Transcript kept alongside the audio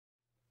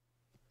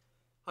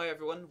Hi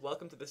everyone,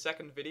 welcome to the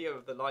second video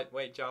of the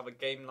Lightweight Java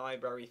Game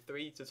Library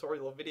 3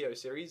 tutorial video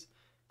series,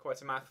 quite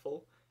a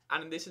mouthful,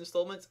 and in this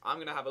installment I'm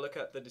going to have a look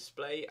at the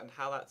display and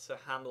how that's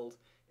handled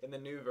in the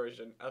new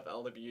version of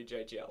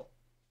LWJGL.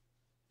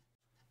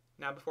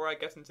 Now before I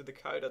get into the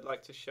code, I'd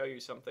like to show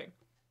you something.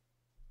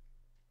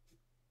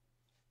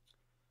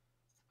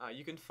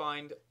 You can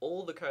find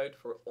all the code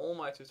for all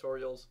my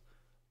tutorials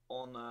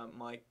on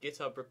my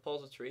GitHub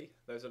repository.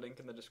 There's a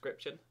link in the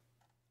description.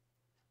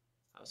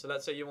 So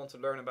let's say you want to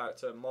learn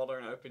about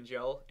modern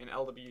Opengl in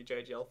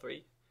LWJGL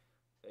 3.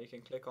 You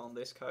can click on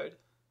this code,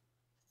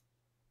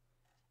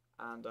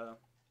 and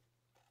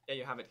yeah,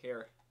 you have it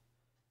here.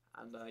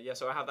 And yeah,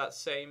 so I have those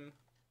same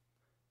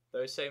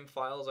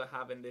files I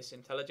have in this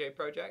IntelliJ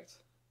project.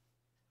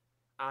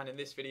 And in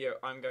this video,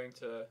 I'm going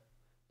to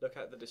look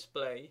at the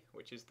display,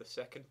 which is the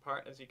second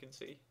part, as you can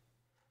see,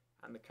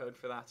 and the code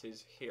for that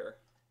is here.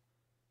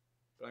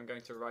 But I'm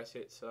going to write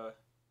it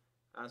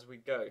as we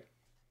go.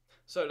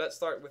 So let's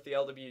start with the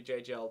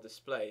LWJGL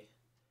display.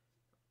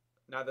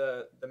 Now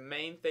the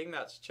main thing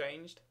that's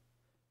changed,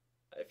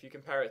 if you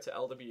compare it to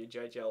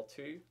LWJGL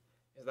 2,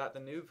 is that the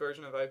new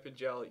version of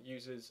Opengl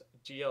uses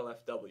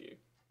GLFW.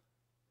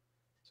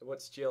 So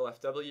what's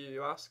GLFW,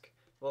 you ask?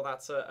 Well,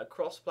 that's a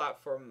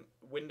cross-platform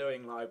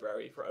windowing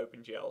library for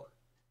Opengl.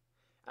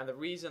 And the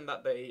reason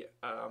that they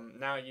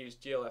now use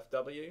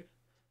GLFW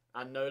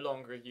and no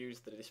longer use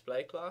the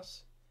display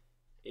class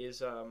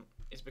is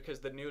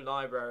because the new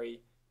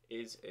library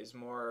is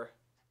more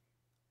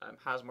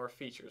has more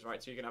features,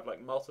 right? So you can have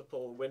like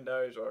multiple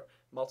windows or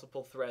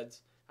multiple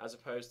threads as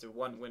opposed to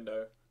one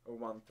window or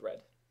one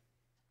thread.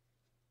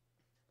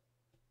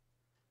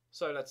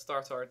 So let's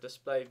start our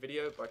display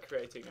video by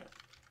creating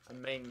a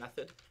main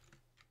method.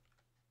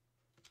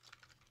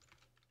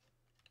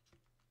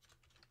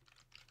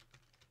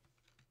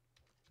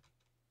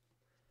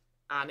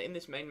 And in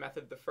this main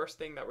method, the first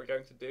thing that we're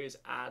going to do is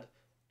add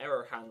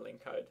error handling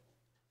code.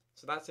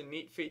 So that's a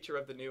neat feature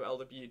of the new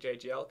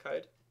LWJGL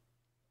code.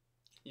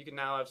 You can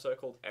now have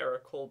so-called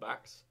error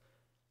callbacks,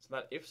 so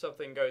that if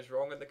something goes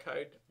wrong in the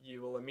code,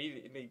 you will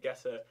immediately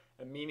get a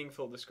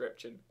meaningful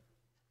description.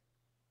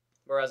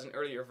 Whereas in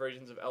earlier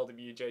versions of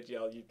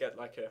LWJGL, you'd get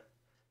like a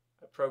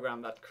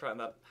program that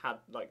had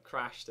like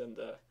crashed and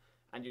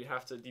you'd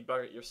have to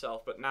debug it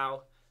yourself. But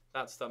now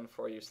that's done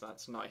for you, so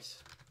that's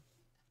nice.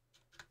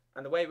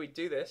 And the way we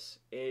do this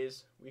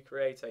is we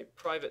create a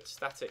private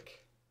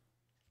static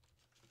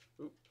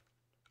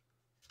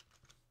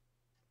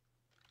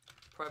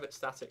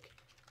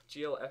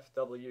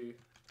GLFW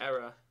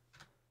error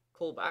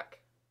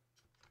callback,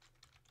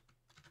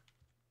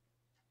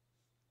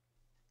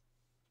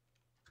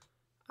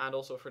 and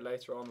also for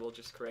later on we'll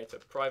just create a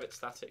private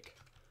static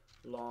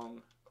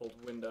long called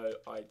window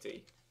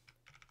ID.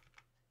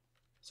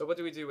 So what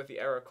do we do with the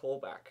error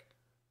callback?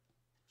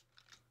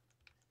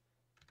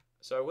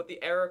 So what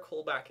the error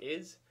callback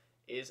is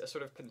a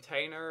sort of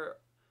container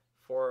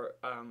for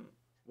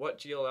what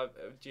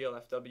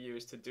GLFW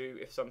is to do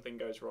if something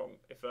goes wrong,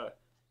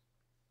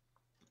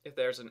 if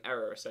there's an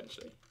error,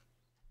 essentially.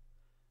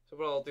 So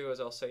what I'll do is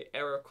I'll say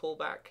error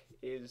callback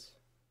is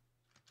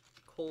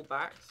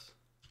callbacks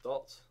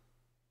dot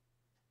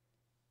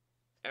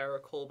error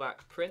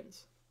callback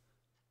print,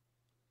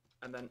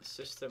 and then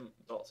system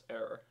dot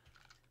error.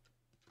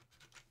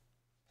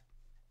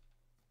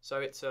 So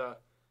it's a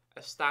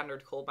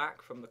standard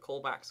callback from the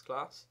callbacks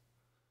class,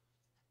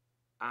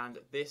 and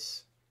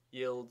this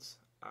yields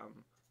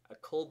a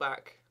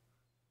callback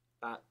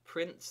that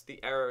prints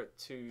the error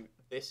to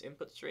this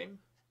input stream.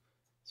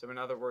 So in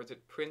other words,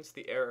 it prints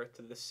the error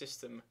to the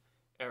system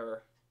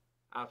error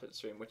output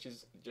stream, which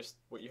is just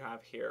what you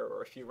have here.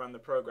 Or if you run the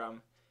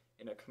program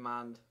in a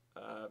command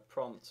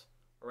prompt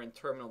or in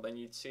terminal, then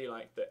you'd see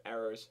like the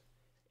errors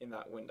in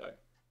that window.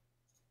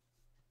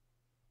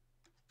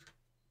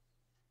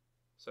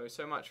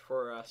 So much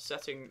for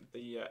setting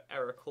the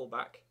error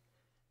callback.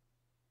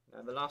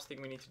 Now the last thing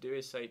we need to do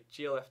is say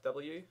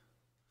GLFW.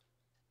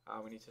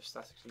 We need to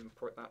statically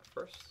import that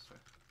first. So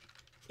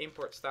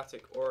import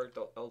static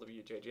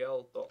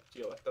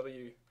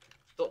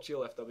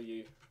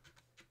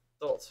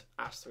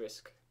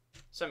org.lwjgl.glfw.asterisk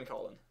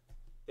semicolon.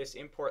 This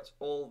imports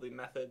all the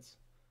methods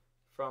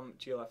from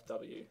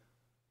glfw.java.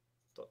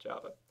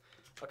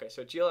 Okay,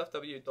 so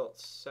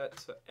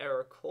glfw.set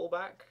error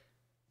callback.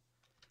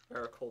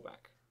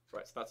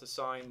 Right, so that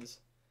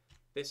assigns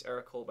this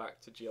error callback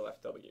to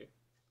glfw.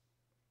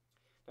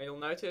 Now you'll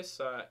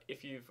notice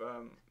if you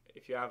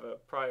have a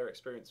prior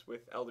experience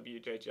with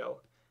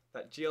LWJGL,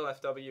 that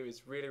GLFW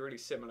is really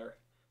similar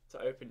to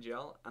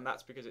Opengl, and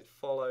that's because it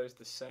follows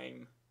the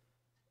same,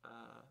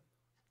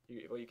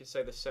 you could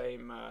say the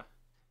same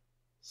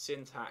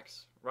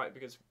syntax, right?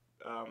 Because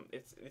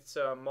it's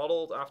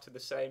modeled after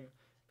the same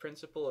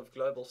principle of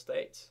global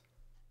states,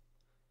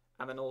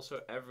 and then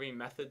also every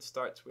method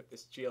starts with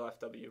this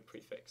GLFW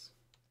prefix.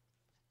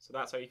 So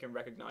that's how you can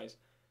recognize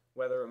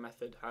whether a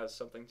method has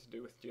something to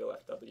do with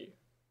GLFW.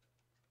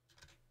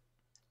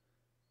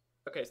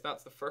 Okay, so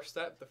that's the first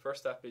step. The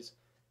first step is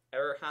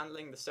error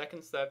handling. The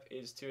second step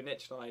is to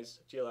initialize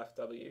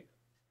GLFW.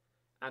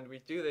 and we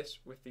do this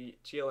with the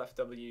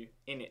GLFW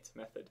init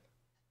method.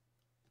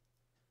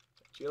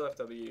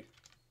 GLFW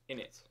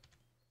init.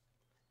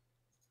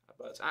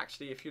 But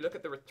actually, if you look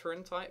at the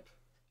return type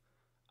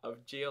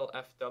of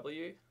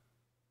GLFW,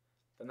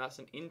 then that's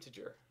an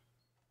integer.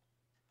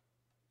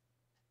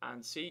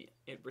 And see,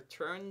 it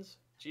returns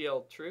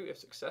GL true if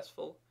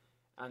successful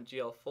and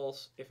GL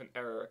false if an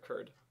error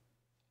occurred.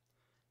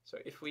 So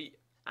if we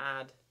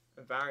add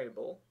a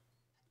variable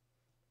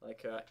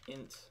like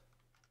int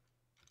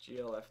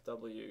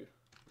GLFW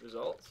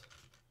result,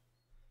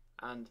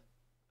 and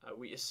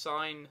we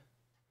assign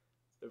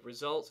the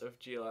result of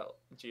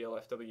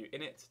GLFW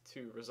init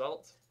to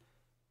result,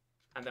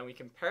 and then we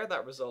compare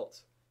that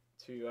result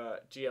to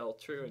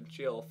GL true and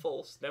GL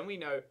false, then we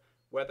know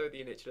whether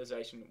the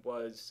initialization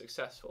was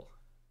successful.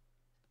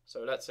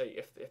 So let's say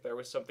if there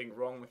was something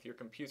wrong with your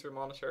computer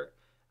monitor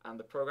and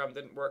the program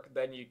didn't work,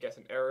 then you get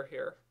an error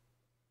here,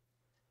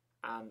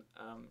 and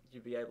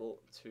you'd be able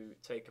to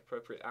take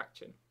appropriate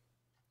action.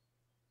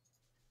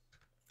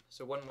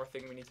 So one more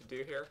thing we need to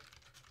do here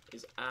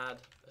is add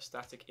a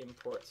static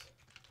import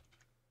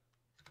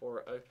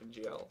for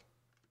Opengl.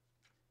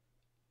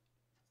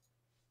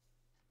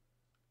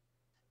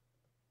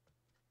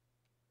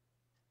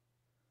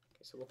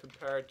 Okay, so we'll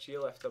compare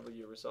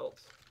GLFW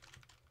result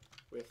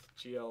with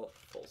GL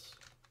false.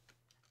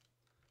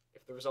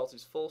 If the result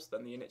is false,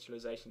 then the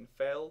initialization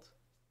failed,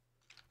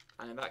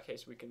 and in that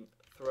case we can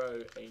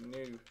throw a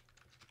new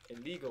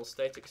illegal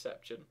state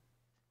exception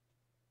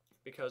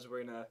because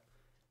we're in a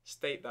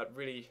state that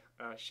really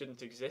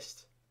shouldn't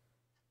exist.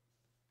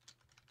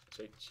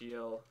 So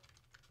GL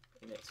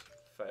init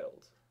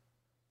failed.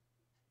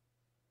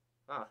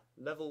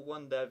 Level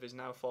 1 dev is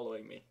now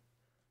following me.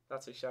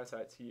 That's a shout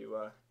out to you,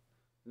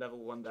 Level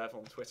 1 dev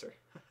on Twitter.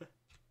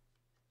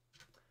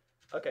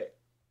 Okay,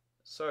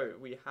 so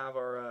we have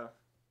our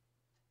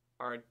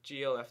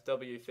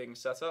GLFW thing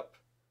set up,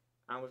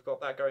 and we've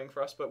got that going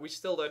for us, but we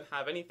still don't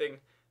have anything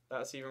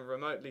that's even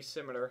remotely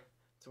similar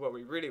to what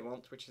we really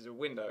want, which is a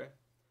window.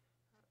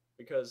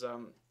 Because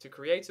to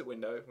create a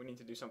window, we need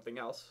to do something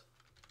else.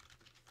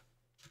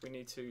 We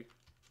need to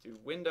do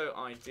window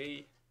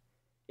ID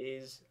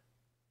is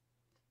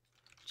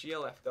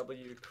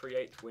GLFW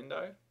create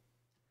window.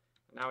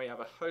 Now we have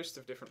a host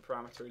of different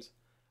parameters.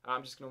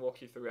 I'm just going to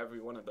walk you through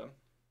every one of them.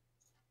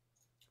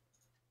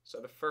 So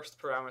the first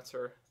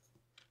parameter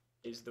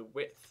is the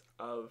width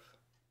of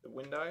the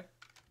window,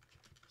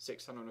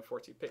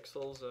 640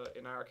 pixels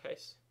in our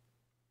case.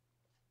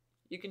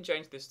 You can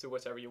change this to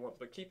whatever you want,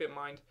 but keep in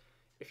mind,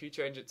 if you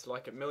change it to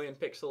like 1,000,000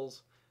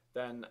 pixels,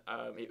 then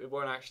it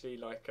won't actually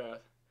like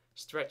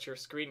stretch your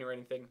screen or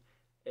anything.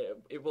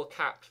 It will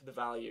cap the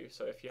value.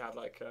 So if you have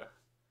like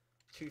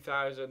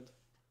 2000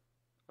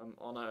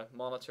 on a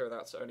monitor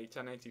that's only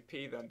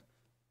 1080p, then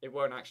it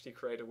won't actually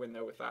create a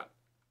window with that,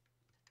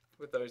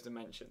 with those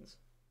dimensions.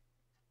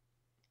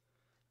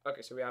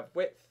 Okay, so we have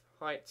width,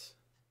 height,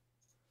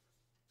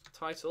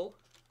 title,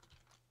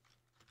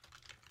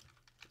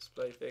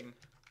 display thing,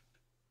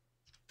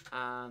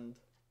 and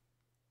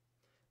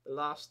the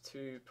last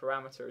two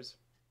parameters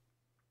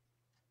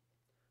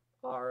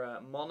are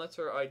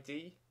monitor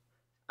ID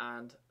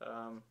and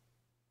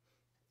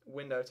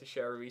window to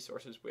share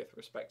resources with,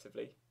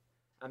 respectively.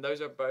 And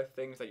those are both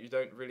things that you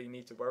don't really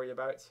need to worry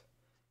about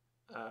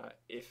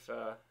if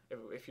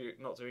you're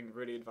not doing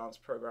really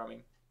advanced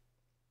programming.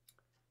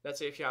 Let's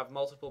say if you have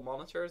multiple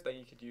monitors, then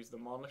you could use the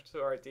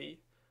monitor ID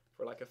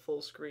for like a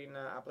full screen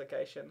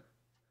application.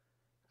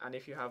 And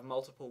if you have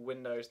multiple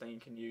windows, then you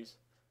can use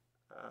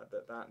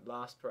that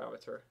last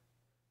parameter,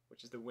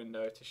 which is the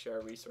window to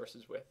share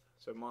resources with,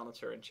 so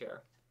monitor and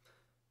share.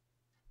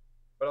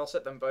 But I'll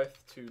set them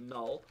both to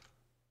null,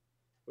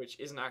 which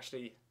isn't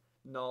actually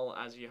null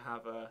as you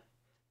have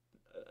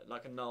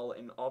like a null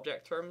in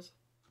object terms,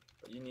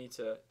 but you need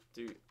to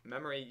do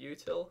memory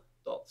util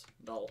dot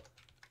null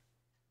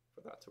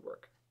for that to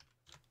work.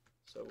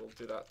 So we'll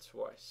do that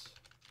twice.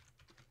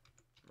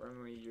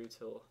 Memory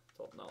util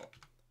dot null.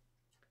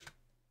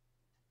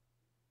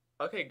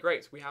 Okay,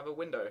 great, we have a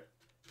window,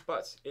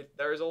 but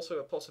there is also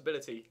a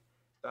possibility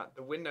that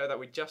the window that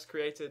we just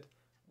created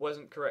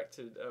wasn't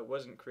created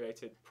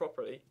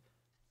properly,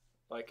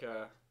 like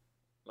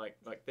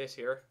this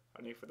here,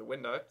 only for the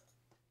window.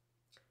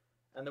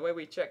 And the way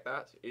we check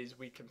that is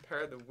we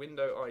compare the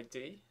window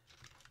ID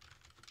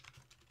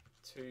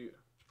to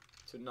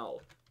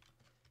null,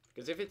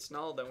 because if it's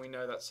null, then we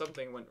know that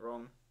something went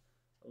wrong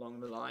along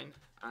the line,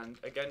 and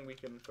again we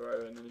can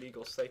throw an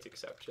illegal state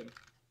exception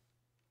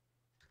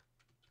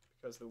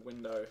because the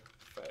window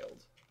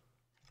failed.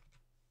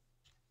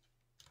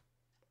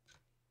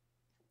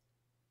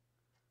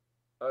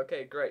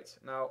 Okay, great.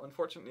 Now,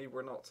 unfortunately,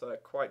 we're not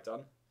quite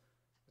done.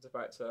 It's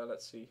about,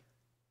 let's see,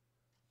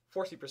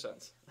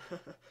 40%.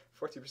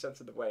 40%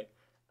 of the way.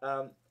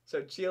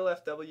 So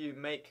GLFW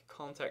make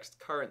context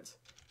current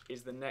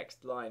is the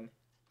next line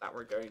that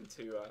we're going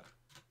to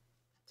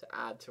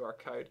add to our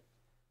code.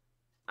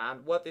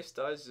 And what this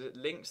does is it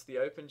links the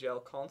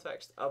Opengl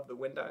context of the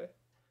window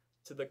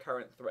to the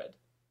current thread.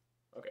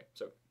 Okay,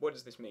 so what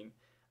does this mean?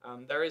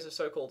 There is a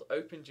so-called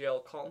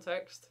Opengl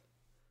Context,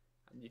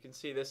 and you can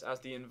see this as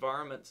the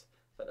environment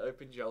that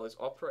Opengl is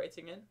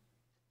operating in.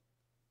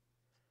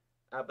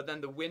 But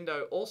then the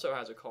window also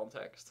has a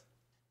context,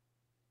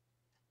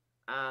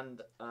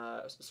 and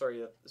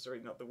sorry,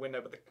 not the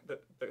window,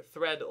 but the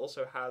thread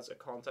also has a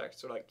context.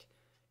 So like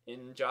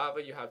in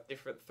Java, you have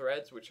different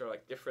threads, which are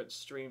like different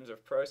streams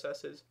of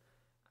processes,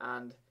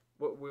 and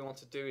what we want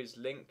to do is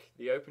link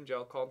the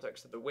Opengl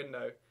context of the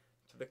window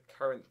to the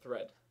current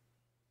thread.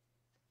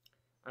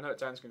 I know it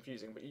sounds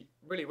confusing, but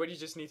really what you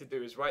just need to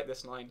do is write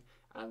this line,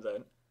 and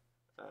then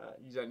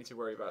you don't need to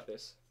worry about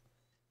this,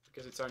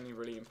 because it's only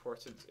really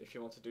important if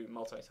you want to do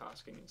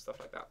multitasking and stuff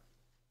like that.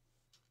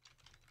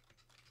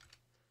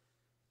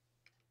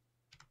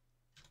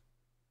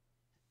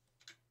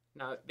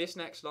 Now this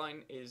next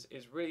line is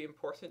really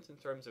important in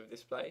terms of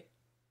display,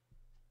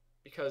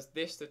 because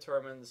this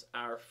determines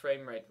our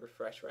frame rate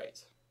refresh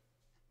rate.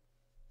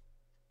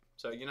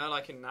 So you know,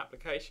 like in an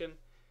application,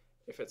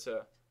 if it's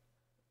a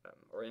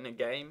or in a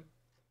game,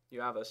 you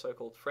have a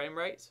so-called frame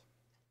rate,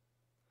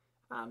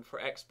 and for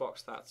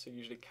Xbox that's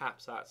usually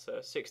capped at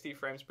 60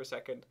 frames per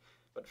second,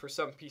 but for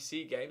some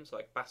PC games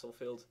like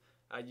Battlefield,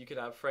 you could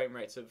have frame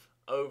rates of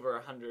over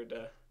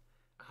 100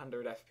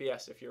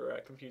 FPS if your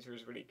computer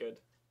is really good.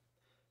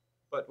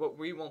 But what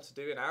we want to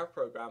do in our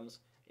programs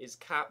is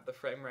cap the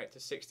frame rate to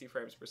 60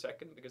 frames per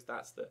second, because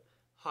that's the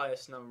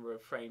highest number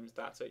of frames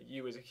that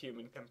you as a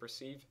human can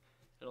perceive,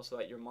 and also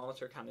that your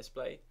monitor can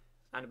display.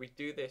 And we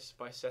do this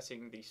by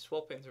setting the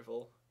swap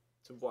interval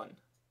to 1.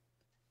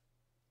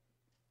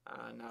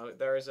 Now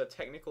there is a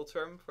technical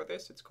term for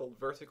this, it's called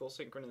vertical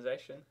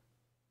synchronization.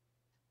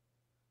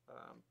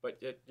 But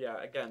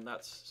yeah, again,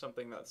 that's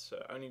something that's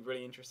only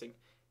really interesting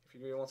if you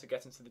really want to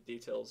get into the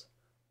details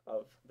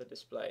of the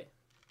display.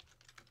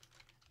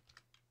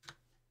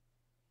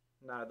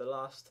 Now the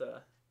last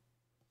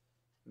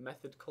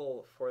method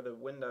call for the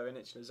window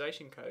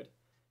initialization code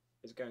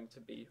is going to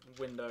be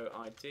window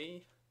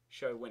ID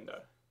show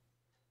window.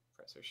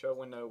 Okay, so show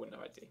window, window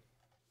ID.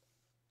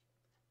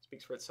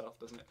 Speaks for itself,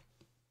 doesn't it?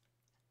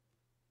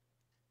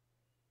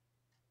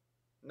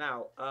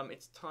 Now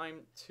it's time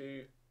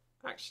to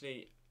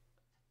actually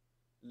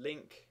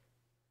link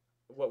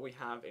what we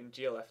have in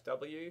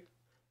GLFW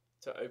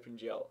to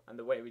Opengl, and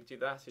the way we do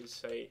that is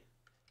say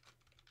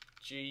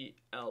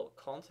GL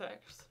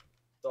Context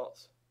dot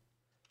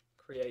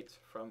create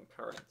from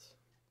current.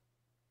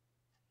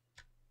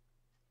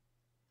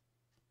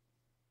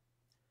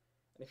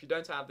 And if you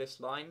don't have this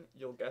line,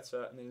 you'll get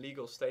an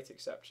illegal state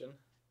exception,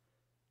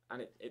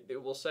 and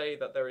it will say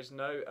that there is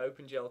no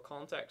Opengl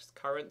context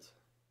current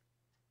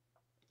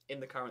in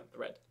the current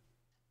thread.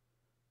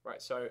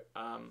 Right, so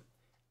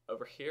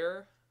over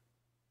here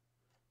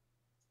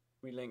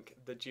we link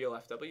the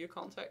GLFW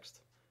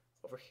context.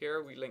 Over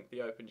here we link the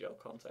Opengl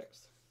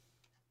context.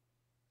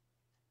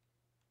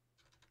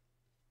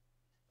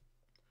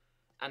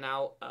 And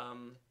now,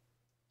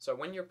 so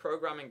when you're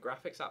programming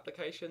graphics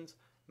applications,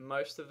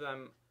 most of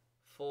them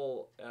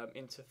fall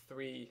into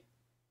 3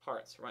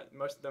 parts, right?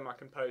 Most of them are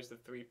composed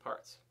of 3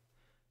 parts.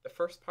 The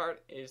first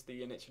part is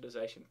the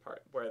initialization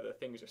part, where the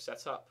things are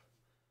set up,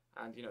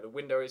 and the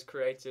window is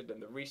created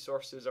and the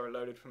resources are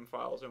loaded from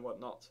files and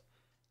whatnot.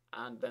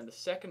 And then the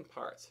second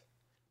part,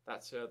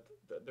 that's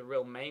the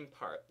real main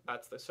part,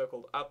 that's the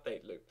so-called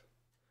update loop.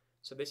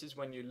 So this is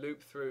when you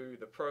loop through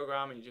the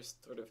program and you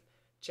just sort of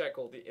check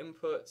all the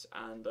inputs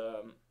and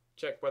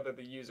check whether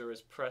the user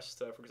has pressed,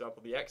 for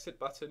example, the exit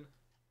button,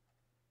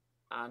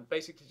 and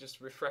basically just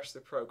refresh the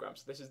program.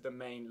 So this is the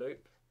main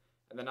loop,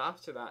 and then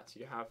after that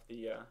you have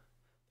the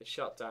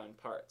shutdown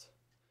part.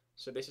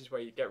 So this is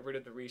where you get rid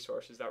of the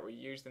resources that were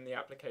used in the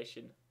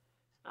application,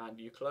 and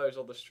you close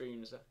all the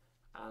streams,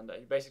 and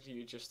basically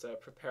you just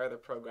prepare the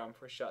program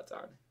for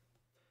shutdown.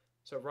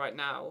 So right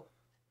now,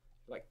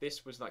 like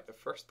this was like the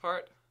first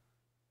part,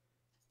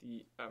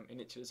 the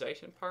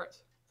initialization part,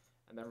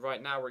 and then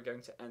right now we're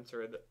going to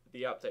enter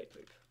the update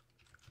loop.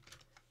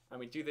 And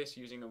we do this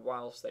using a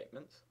while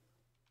statement.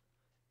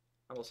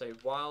 And we'll say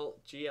while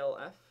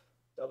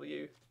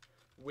GLFW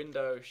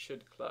window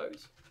should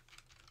close,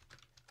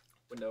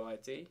 window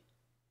ID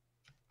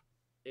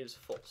is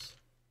false.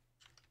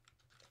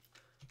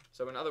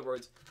 So in other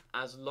words,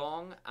 as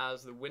long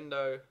as the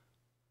window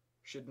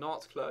should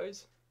not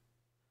close,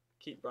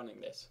 keep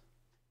running this.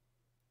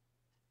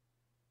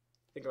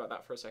 Think about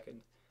that for a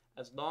second.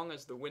 As long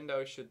as the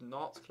window should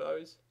not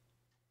close,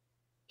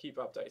 keep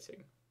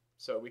updating.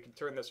 So we can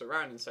turn this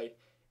around and say,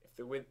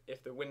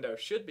 if the window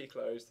should be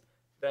closed,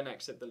 then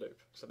exit the loop.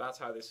 So that's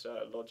how this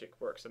logic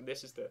works, and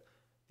this is the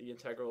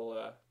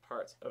integral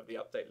part of the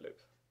update loop.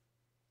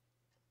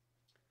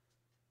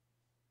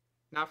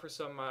 Now for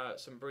some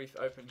brief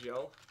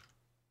Opengl.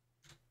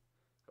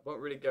 I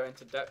won't really go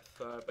into depth,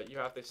 but you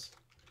have this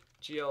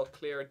GL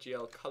clear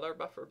GL color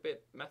buffer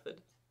bit method.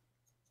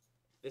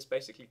 This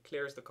basically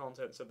clears the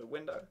contents of the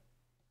window.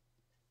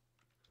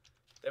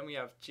 Then we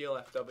have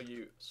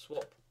GLFW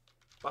swap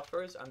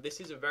buffers, and this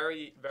is a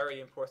very,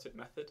 very important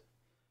method,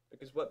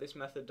 because what this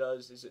method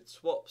does is it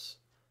swaps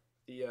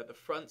the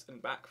front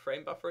and back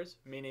frame buffers,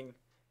 meaning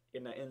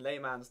in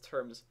layman's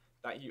terms,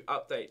 that you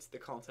update the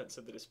contents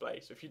of the display.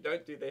 So if you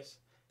don't do this,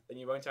 then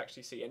you won't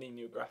actually see any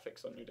new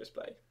graphics on your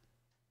display.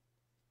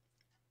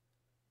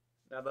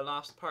 Now the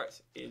last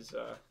part is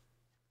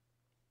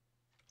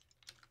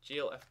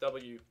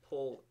GLFW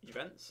pull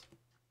events.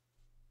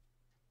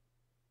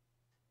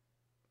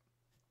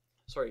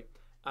 So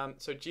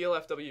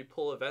GLFW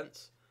pull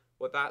events,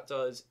 what that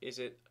does is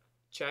it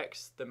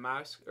checks the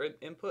mouse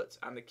input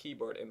and the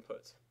keyboard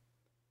input.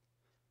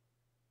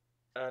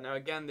 Now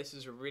again, this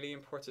is a really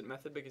important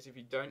method, because if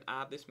you don't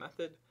add this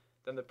method,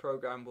 then the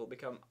program will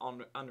become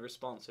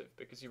unresponsive,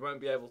 because you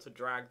won't be able to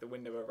drag the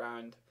window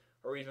around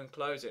or even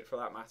close it for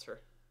that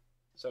matter.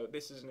 So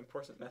this is an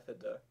important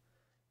method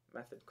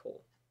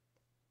call.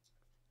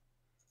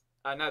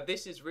 Now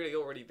this is really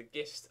already the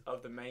gist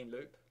of the main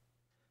loop.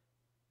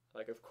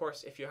 Like, of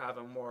course, if you have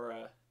a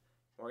more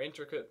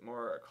intricate,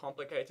 more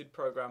complicated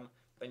program,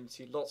 then you'd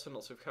see lots and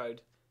lots of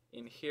code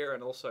in here,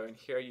 and also in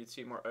here you'd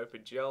see more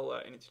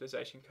Opengl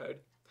initialization code.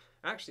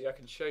 Actually, I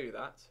can show you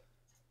that.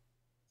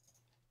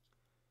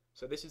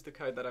 So this is the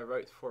code that I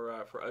wrote for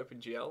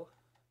Opengl,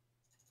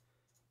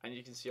 and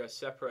you can see I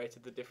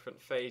separated the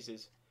different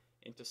phases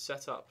into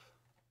setup.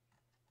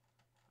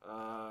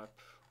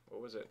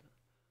 What was it?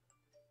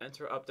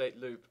 Enter, update,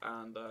 loop,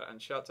 and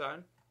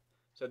shutdown.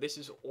 So this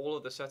is all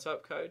of the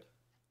setup code,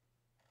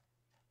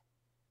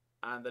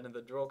 and then in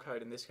the draw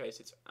code, in this case,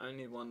 it's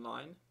only one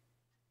line.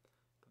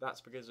 But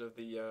that's because of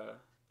the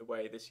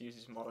way this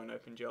uses modern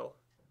Opengl.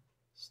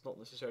 It's not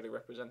necessarily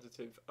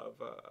representative of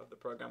the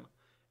program.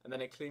 And then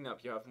in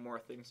cleanup, you have more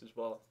things as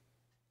well.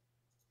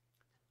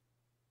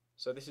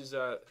 So this is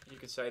you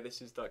could say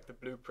this is like the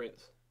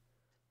blueprint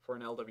for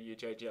an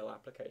LWJGL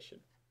application.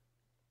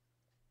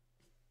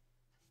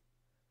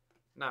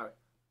 Now,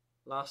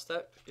 last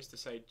step is to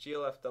say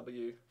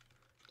GLFW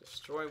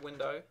destroy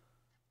window,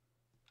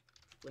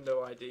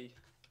 window ID,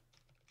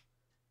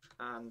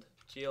 and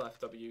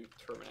GLFW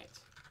terminate.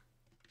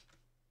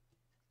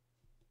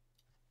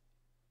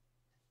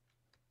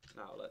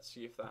 Now let's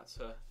see if that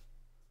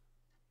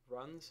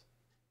runs.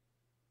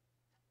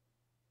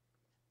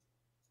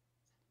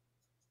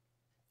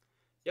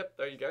 Yep,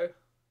 there you go.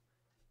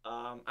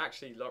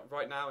 Actually,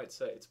 right now it's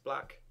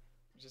black,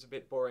 which is a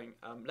bit boring.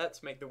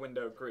 Let's make the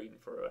window green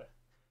for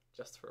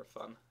just for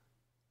fun.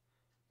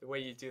 The way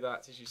you do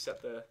that is you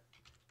set the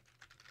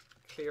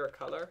clear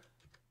color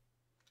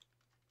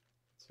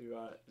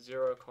to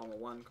 0,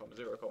 1,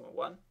 0,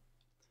 1.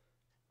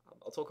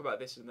 I'll talk about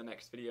this in the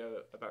next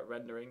video about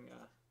rendering,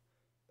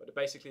 but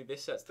basically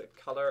this sets the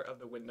color of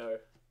the window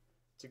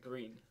to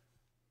green.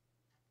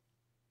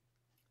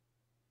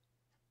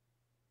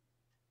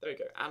 There you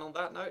go. And on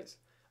that note,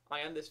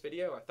 I end this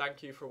video. I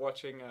thank you for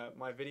watching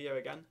my video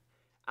again,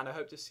 and I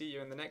hope to see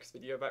you in the next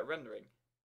video about rendering.